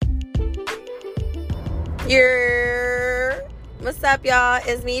What's up, y'all?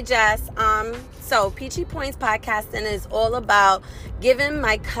 It's me, Jess. So Peachy Points Podcasting is all about giving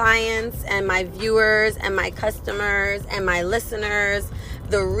my clients and my viewers and my customers and my listeners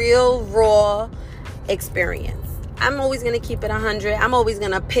the real, raw experience. I'm always going to keep it 100. I'm always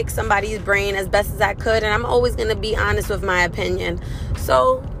going to pick somebody's brain as best as I could, and I'm always going to be honest with my opinion.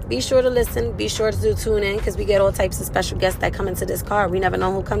 So be sure to listen. Be sure to tune in, because we get all types of special guests that come into this car. We never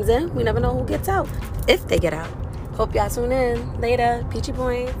know who comes in. We never know who gets out, if they get out. Hope y'all tune in. Later. Peachy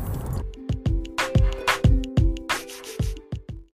Points.